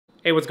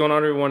Hey, what's going on,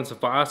 everyone? It's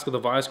Vosk of the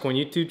VosCoin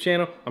YouTube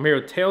channel. I'm here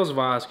with Tails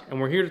Vosk,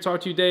 and we're here to talk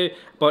to you today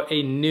about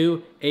a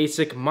new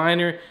ASIC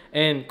miner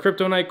and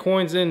Cryptonite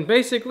coins, and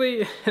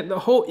basically the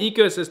whole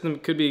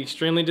ecosystem could be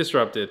extremely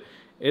disrupted.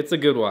 It's a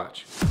good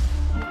watch.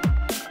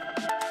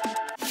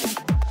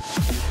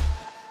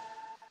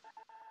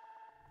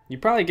 You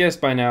probably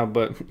guessed by now,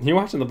 but you're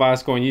watching the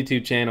VosCoin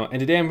YouTube channel, and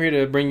today I'm here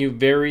to bring you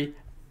very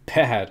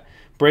bad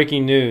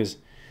breaking news,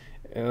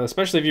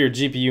 especially if you're a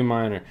GPU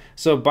miner.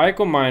 So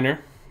Baikalminer,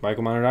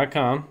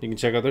 Baikalminer.com, you can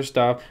check out their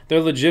stuff. They're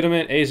a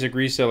legitimate ASIC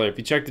reseller. If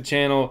you check the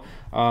channel,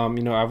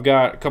 I've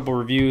got a couple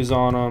reviews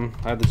on them.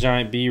 I had the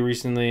Giant B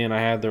recently, and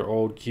I had their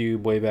old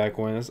cube way back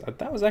when.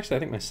 That was actually, I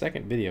think, my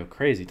second video.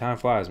 Crazy, time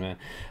flies, man.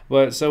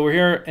 But so we're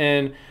here,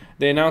 and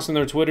they announced on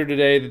their Twitter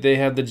today that they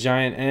have the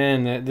Giant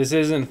N. This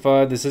isn't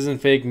FUD. This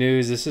isn't fake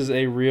news. This is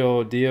a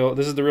real deal.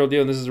 This is the real deal,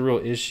 and this is a real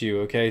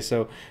issue, okay?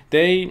 So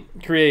they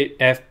create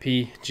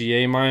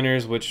FPGA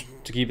miners, which,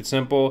 to keep it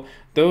simple,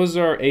 those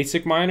are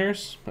ASIC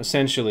miners,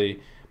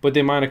 essentially, but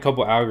they mine a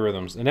couple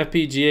algorithms. An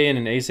FPGA and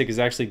an ASIC is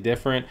actually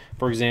different.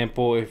 For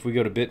example, if we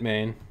go to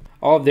Bitmain,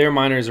 all of their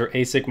miners are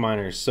ASIC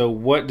miners. So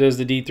what does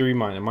the D3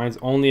 mine? It mines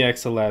only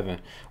X11.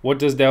 What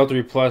does the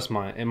L3 Plus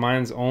mine? It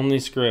mines only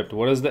Script.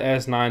 What does the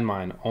S9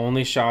 mine?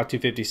 Only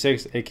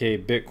SHA-256, aka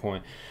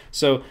Bitcoin.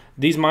 So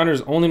these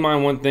miners only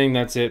mine one thing,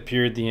 that's it,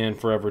 period, the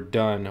end, forever,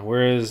 done.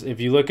 Whereas if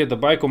you look at the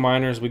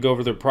Baikalminers, we go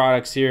over their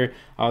products here.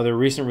 Their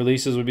recent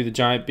releases would be the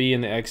Giant B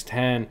and the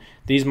X10.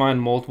 These mine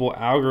multiple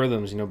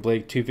algorithms,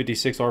 Blake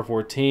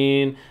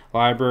 256R14,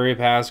 Library,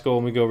 Pascal,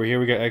 and we go over here,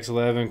 we got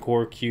X11,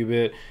 Core,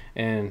 Qubit,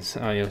 and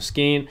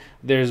Skeen.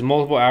 There's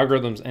multiple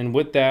algorithms, and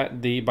with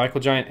that, the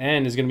Baikalminer Giant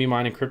N is going to be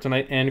mining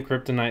Cryptonite and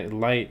Cryptonite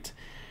Lite.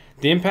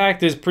 The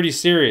impact is pretty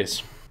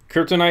serious.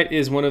 Cryptonite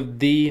is one of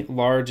the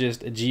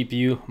largest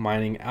GPU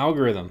mining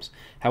algorithms.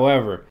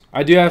 However,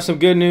 I do have some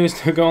good news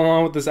to go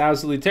along with this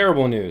absolutely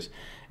terrible news.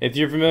 If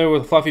you're familiar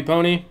with Fluffy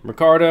Pony,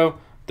 Ricardo,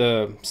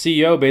 the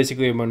CEO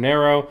basically of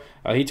Monero,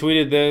 he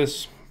tweeted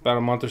this about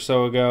a month or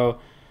so ago.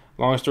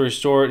 Long story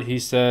short, he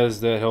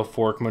says that he'll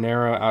fork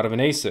Monero out of an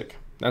ASIC.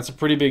 That's a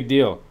pretty big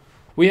deal.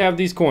 We have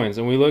these coins,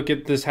 and we look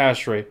at this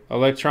hash rate.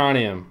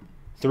 Electroneum,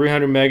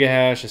 300 mega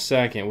hash a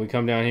second. We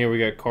come down here, we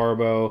got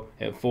Carbo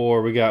at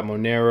 4, we got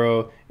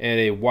Monero at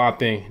a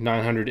whopping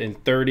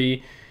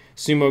 930,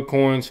 Sumo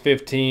coins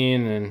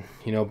 15, and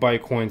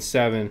Bytecoin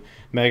 7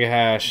 mega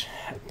hash.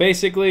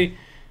 Basically,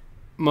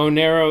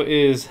 Monero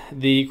is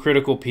the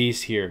critical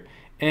piece here,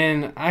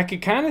 and I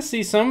could kind of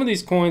see some of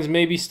these coins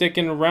maybe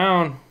sticking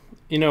around,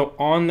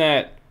 on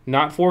that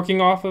not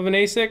forking off of an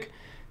ASIC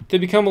to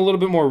become a little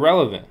bit more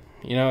relevant.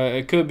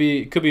 It could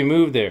be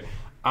moved there.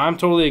 I'm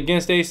totally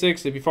against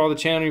ASICs. If you follow the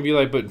channel, you'd be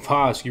like, but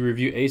Vosk, you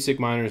review ASIC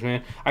miners,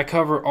 man. I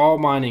cover all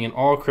mining and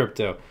all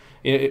crypto.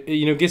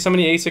 Get so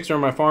many ASICs are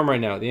on my farm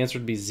right now. The answer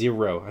would be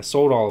 0. I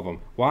sold all of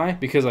them. Why?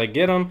 Because I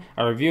get them,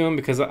 I review them,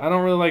 because I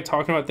don't really like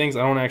talking about things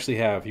I don't actually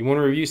have. You want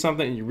to review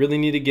something, you really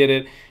need to get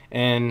it,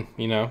 and,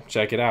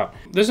 check it out.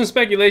 There's some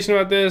speculation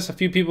about this. A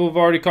few people have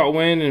already caught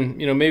wind and,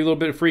 maybe a little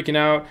bit of freaking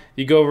out.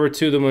 You go over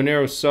to the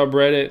Monero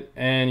subreddit,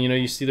 and,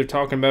 you see they're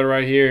talking about it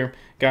right here.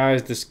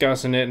 Guys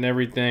discussing it and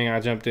everything. I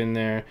jumped in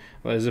there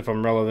as if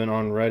I'm relevant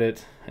on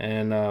Reddit.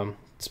 And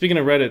speaking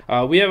of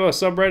Reddit, we have a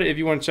subreddit if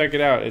you want to check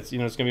it out. It's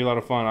it's gonna be a lot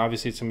of fun.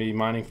 Obviously it's gonna be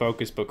mining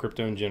focused, but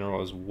crypto in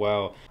general as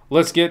well.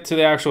 Let's get to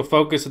the actual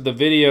focus of the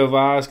video,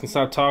 Vosk, and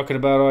stop talking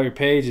about all your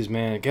pages,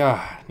 man.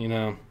 God,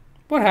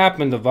 what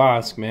happened to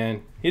Vosk,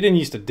 man? He didn't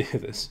used to do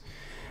this.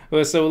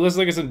 So let's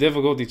look at some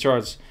difficulty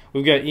charts.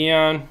 We've got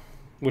ETN,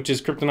 which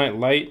is Cryptonite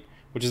Lite,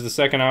 which is the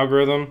second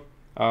algorithm.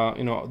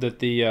 That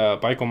the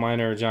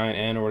Baikalminer Giant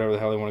N, or whatever the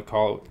hell they want to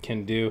call it,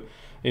 can do.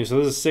 So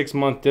this is a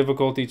 6-month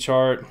difficulty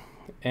chart,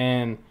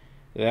 and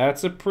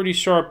that's a pretty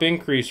sharp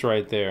increase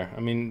right there.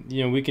 I mean,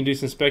 we can do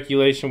some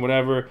speculation,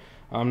 whatever.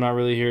 I'm not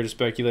really here to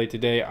speculate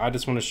today. I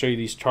just want to show you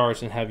these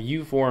charts and have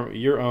you form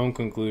your own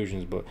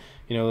conclusions. But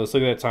let's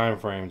look at that time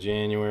frame,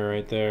 January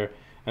right there,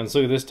 and let's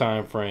look at this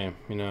time frame.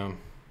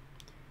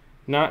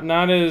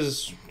 Not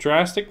as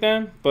drastic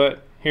then,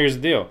 but here's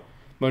the deal.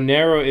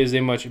 Monero is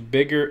a much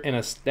bigger and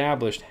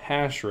established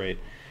hash rate.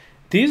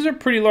 These are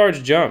pretty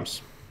large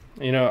jumps.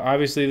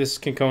 Obviously this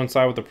can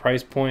coincide with the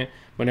price point.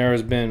 Monero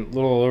has been a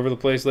little all over the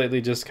place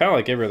lately, just kind of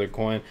like every other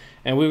coin.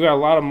 And we've got a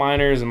lot of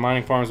miners and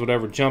mining farms,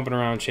 whatever, jumping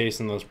around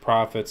chasing those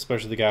profits,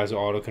 especially the guys who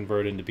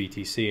auto-convert into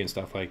BTC and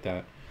stuff like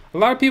that. A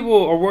lot of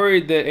people are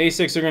worried that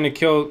ASICs are going to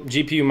kill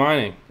GPU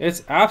mining.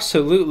 It's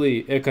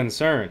absolutely a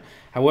concern.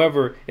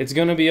 However, it's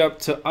going to be up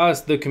to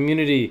us, the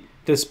community,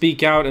 to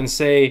speak out and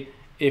say,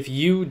 if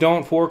you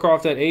don't fork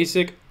off that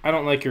ASIC, I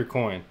don't like your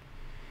coin.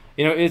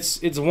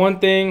 It's one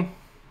thing,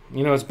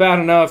 it's bad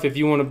enough if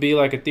you want to be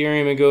like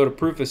Ethereum and go to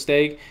proof of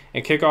stake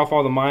and kick off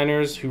all the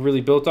miners who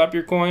really built up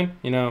your coin.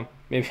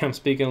 Maybe I'm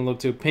speaking a little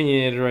too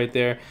opinionated right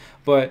there,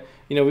 but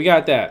we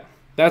got that.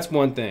 That's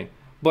one thing.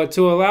 But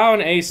to allow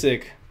an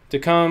ASIC to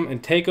come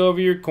and take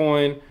over your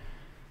coin,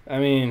 I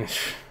mean,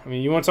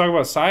 you want to talk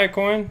about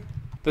Cyclone?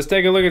 Let's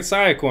take a look at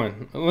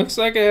Cyclone. It looks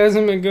like it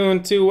hasn't been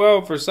going too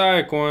well for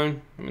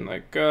Cyclone.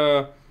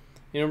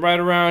 you know, right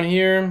around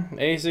here,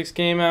 ASICs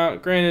came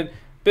out. Granted,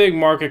 big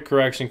market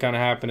correction kind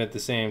of happened at the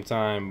same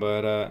time,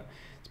 but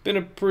it's been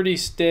a pretty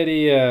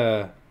steady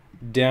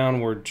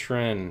downward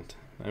trend.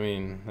 I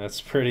mean,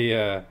 that's pretty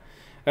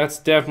that's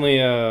definitely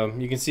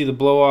you can see the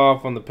blow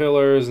off on the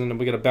pillars, and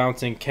we got a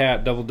bouncing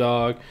cat, double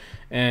dog,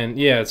 and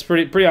yeah, it's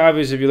pretty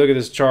obvious if you look at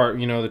this chart,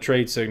 you know, the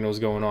trade signals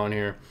going on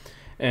here.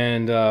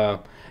 And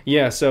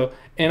yeah, so,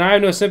 and I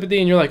have no sympathy,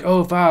 and you're like,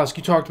 oh, Files,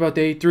 you talked about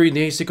the A3 and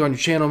the ASIC on your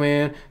channel,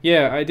 man.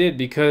 Yeah, I did,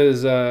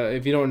 because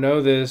if you don't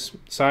know this,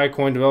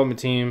 Cyclone development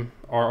team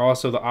are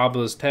also the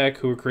Obelisk Tech,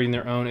 who are creating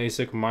their own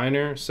ASIC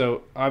miner.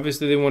 So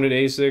obviously they wanted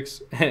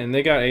ASICs, and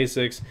they got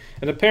ASICs.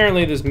 And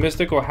apparently this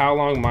mystical How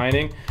Long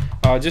Mining,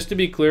 just to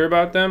be clear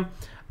about them,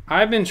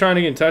 I've been trying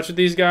to get in touch with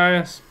these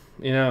guys,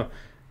 you know,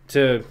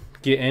 to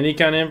get any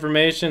kind of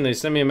information. They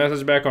send me a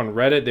message back on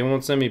Reddit. They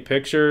won't send me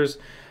pictures.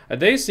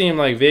 They seem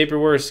like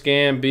vaporware,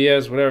 scam,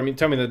 BS, whatever. I mean,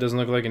 tell me that doesn't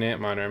look like an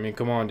Antminer. I mean,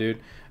 come on, dude.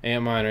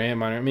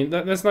 Antminer. I mean,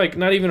 that's like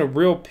not even a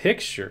real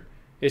picture.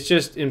 It's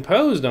just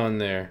imposed on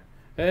there.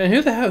 And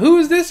who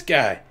is this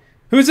guy?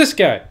 Who is this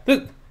guy?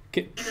 Listen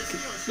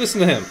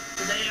to him.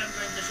 Today I'm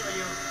going to show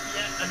you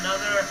yet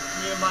another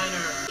new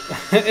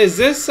miner. Is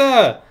this,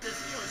 look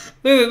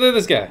at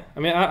this guy. I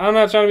mean, I'm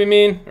not trying to be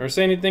mean or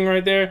say anything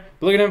right there,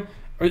 but look at him.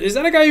 Is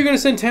that a guy you're going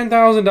to send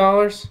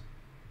 $10,000?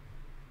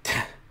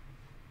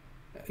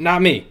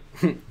 Not me.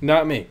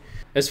 Not me.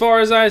 As far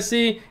as I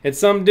see, it's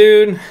some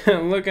dude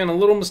looking a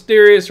little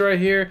mysterious right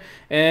here,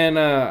 and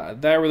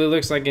that really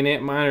looks like an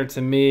Antminer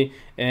to me,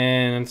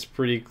 and it's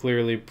pretty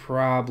clearly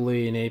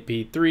probably an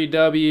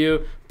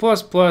AP3W++,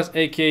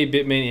 aka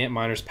Bitmain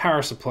Antminer's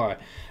power supply.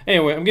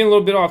 Anyway, I'm getting a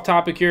little bit off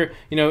topic here.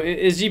 You know,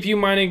 is GPU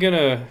mining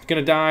gonna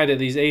die to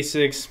these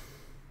ASICs?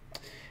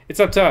 It's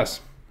up to us.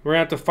 We're gonna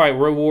have to fight.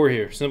 We're at war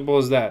here. Simple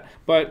as that.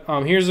 But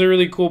here's a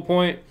really cool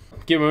point.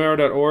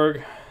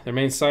 Monero.org, their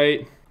main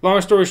site. Long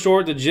story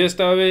short, the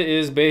gist of it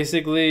is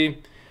basically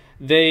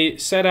they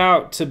set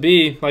out to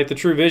be like the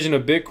true vision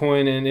of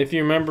Bitcoin. And if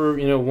you remember,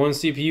 you know, one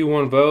CPU,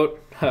 one vote,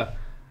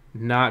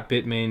 not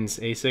Bitmain's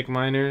ASIC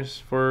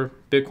miners for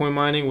Bitcoin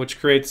mining, which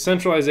creates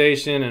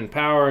centralization and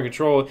power and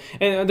control,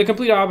 and the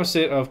complete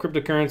opposite of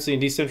cryptocurrency and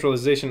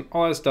decentralization,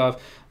 all that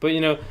stuff. But, you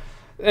know,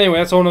 anyway,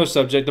 that's a whole nother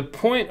subject. The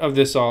point of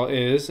this all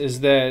is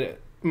that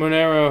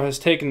Monero has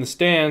taken the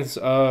stance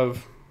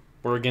of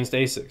we're against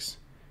ASICs,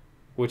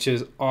 which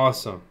is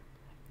awesome.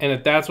 And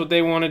if that's what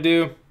they want to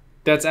do,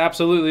 that's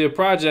absolutely a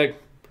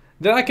project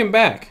that I can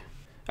back.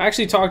 I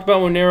actually talked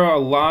about Monero a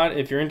lot.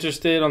 If you're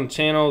interested on the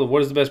channel,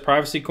 what is the best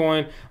privacy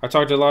coin? I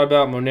talked a lot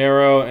about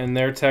Monero and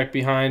their tech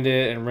behind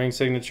it, and ring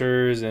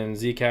signatures and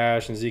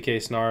Zcash and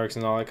ZK snarks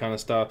and all that kind of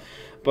stuff.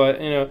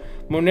 But, you know,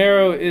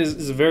 Monero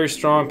is a very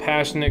strong,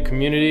 passionate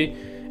community,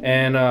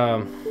 and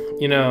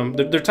you know,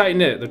 they're tight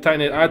knit. They're tight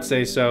knit, I'd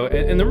say so.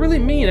 And they're really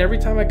mean every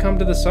time I come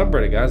to the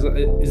subreddit, guys.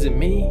 Is it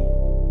me?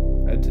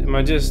 Am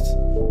I just...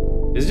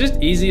 Is it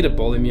just easy to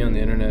bully me on the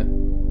internet?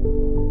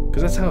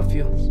 Because that's how it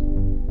feels.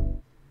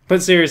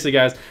 But seriously,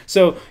 guys,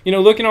 so, you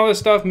know, looking at all this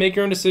stuff, make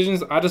your own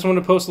decisions. I just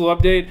wanted to post a little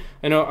update.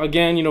 I know,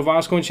 again, you know,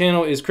 Voscoin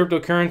channel is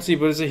cryptocurrency,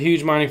 but it's a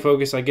huge mining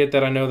focus. I get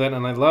that, I know that,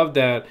 and I love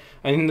that.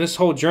 And this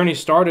whole journey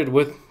started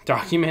with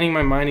documenting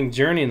my mining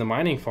journey in the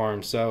mining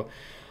farm. So,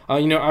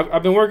 you know,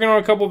 I've been working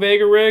on a couple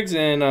VEGA rigs,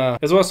 and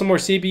as well as some more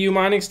CPU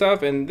mining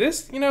stuff. And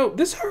this, you know,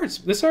 this hurts.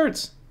 This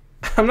hurts.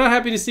 I'm not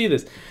happy to see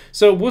this.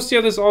 So we'll see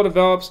how this all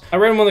develops. I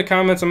read in one of the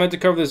comments, I meant to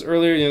cover this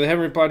earlier, you know, they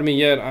haven't replied to me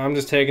yet. I'm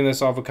just taking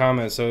this off a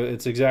comment, so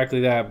it's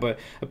exactly that. But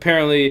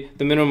apparently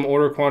the minimum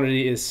order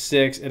quantity is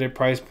 6 at a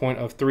price point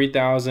of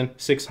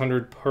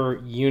 $3,600 per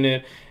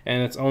unit,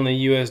 and it's only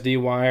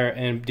USD wire,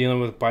 and dealing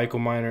with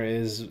Baikalminer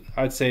is,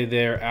 I'd say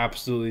they're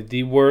absolutely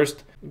the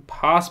worst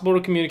possible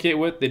to communicate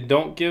with. They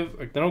don't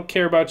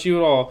care about you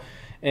at all.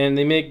 And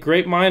they make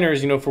great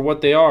miners, you know, for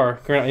what they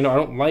are. You know, I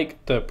don't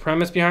like the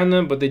premise behind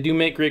them, but they do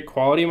make great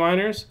quality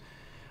miners.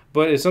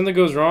 But if something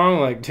goes wrong,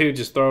 like, dude,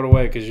 just throw it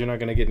away, because you're not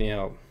going to get any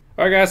help.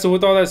 Alright, guys, so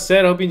with all that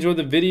said, I hope you enjoyed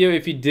the video.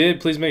 If you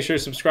did, please make sure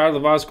to subscribe to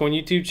the Voscoin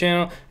YouTube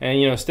channel. And,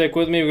 you know, stick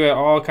with me. We've got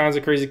all kinds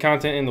of crazy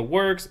content in the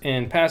works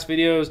and past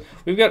videos.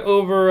 We've got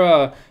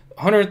over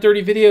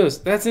 130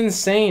 videos. That's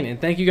insane.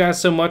 And thank you guys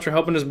so much for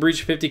helping us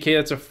breach 50K.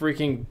 That's a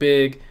freaking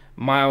big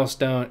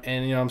milestone,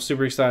 and you know, I'm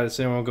super excited,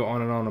 so I won't go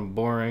on and on and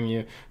boring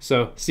you.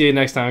 So see you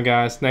next time,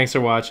 guys. Thanks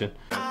for watching.